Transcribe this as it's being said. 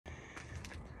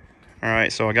All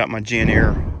right, so I got my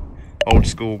Jenn-Air old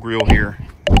school grill here.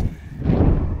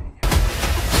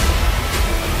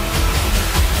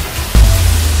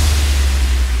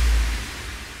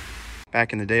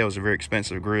 Back in the day, it was a very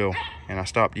expensive grill, and I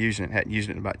stopped using it. Hadn't used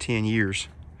it in about 10 years.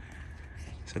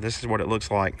 So this is what it looks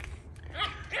like.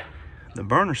 The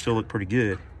burners still look pretty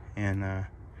good, and I'm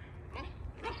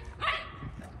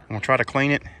gonna try to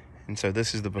clean it. And so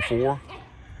this is the before.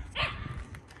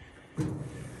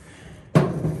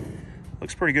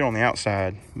 Looks pretty good on the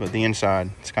outside, but the inside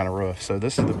is kind of rough. So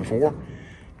this is the before,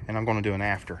 and I'm gonna do an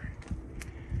after.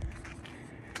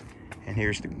 And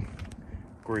here's the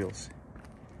grills.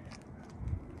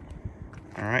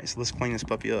 All right, so let's clean this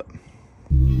puppy up.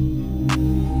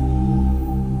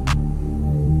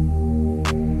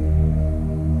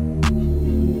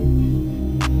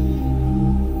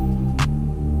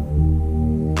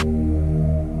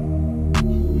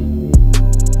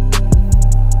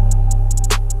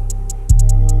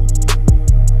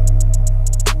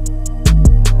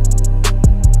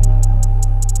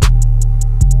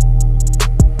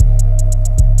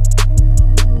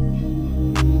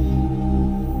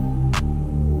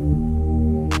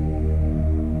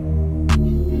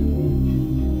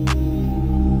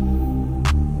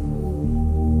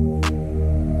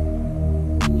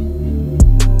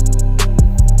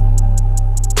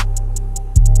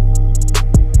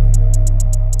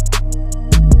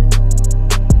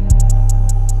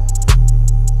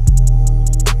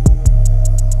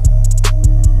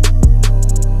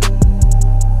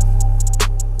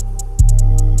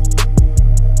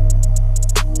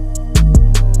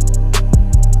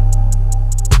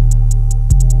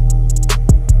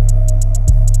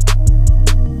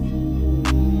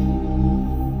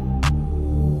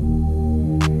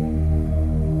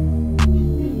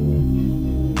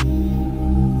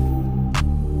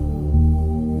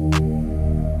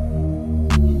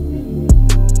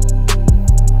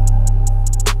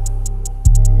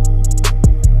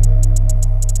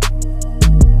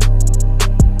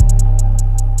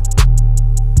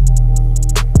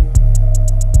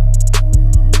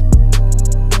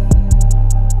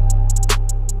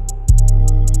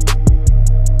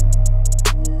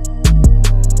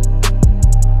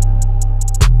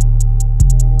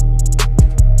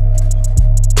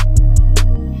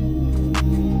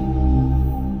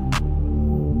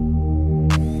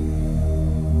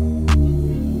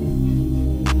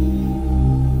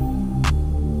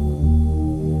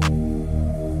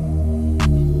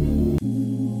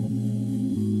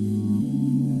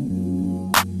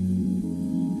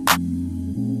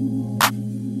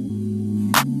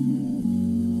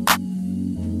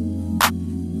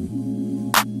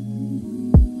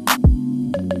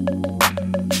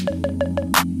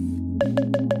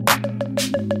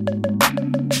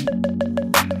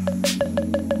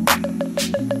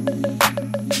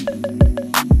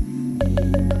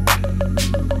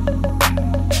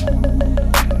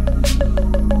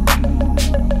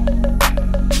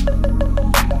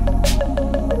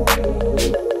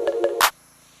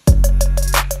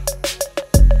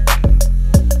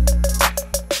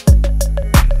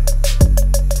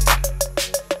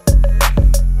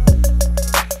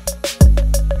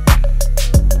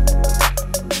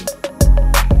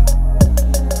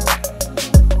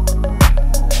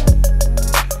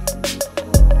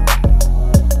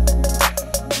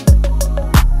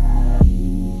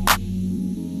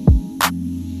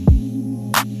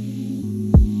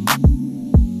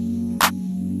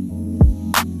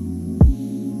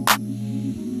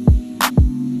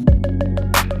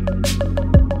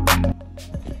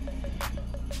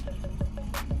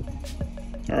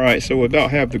 All right, so we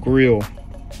about have the grill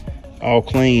all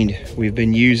cleaned. We've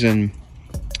been using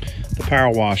the power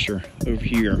washer over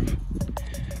here,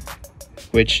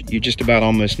 which you just about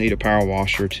almost need a power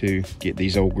washer to get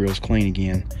these old grills clean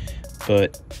again.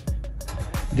 But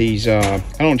these, I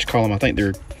don't know what you call them, I think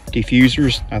they're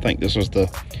diffusers. I think this was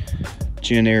the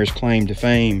Genn-Air's claim to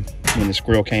fame when this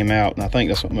grill came out, and I think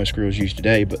that's what most grills use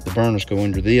today. But the burners go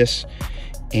under this,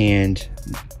 and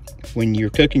when you're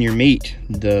cooking your meat,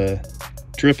 the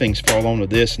drippings fall onto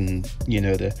this, and you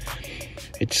know,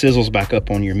 it sizzles back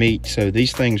up on your meat. So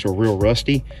these things are real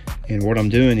rusty, and what I'm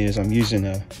doing is I'm using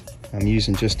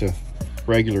just a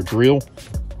regular drill,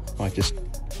 like this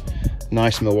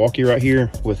nice Milwaukee right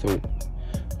here with a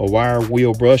wire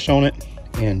wheel brush on it,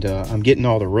 and I'm getting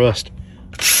all the rust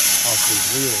off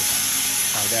these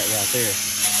wheels like that right there.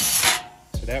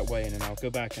 So that way, and then I'll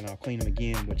go back and I'll clean them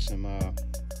again with some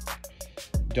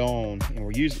Dawn, and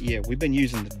we've been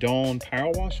using the Dawn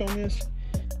power wash on this,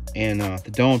 and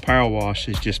the Dawn power wash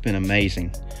has just been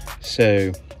amazing.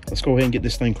 So let's go ahead and get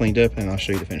this thing cleaned up, and I'll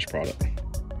show you the finished product.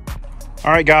 All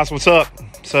right, guys, what's up?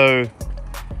 So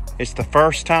it's the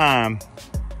first time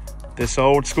this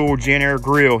old school Jenn-Air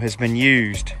grill has been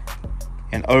used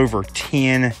in over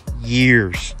 10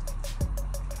 years.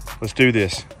 Let's do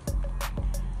this.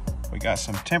 We got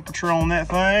some temperature on that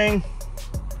thing.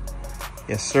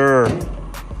 Yes, sir.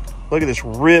 Look at this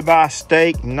ribeye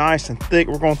steak, nice and thick.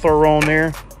 We're gonna throw her on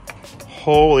there.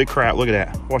 Holy crap, look at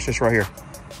that. Watch this right here.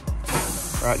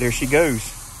 Right there she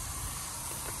goes.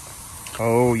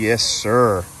 Oh, yes,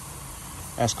 sir.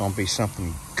 That's gonna be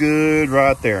something good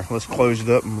right there. Let's close it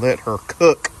up and let her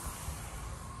cook.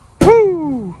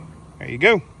 Woo! There you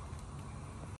go.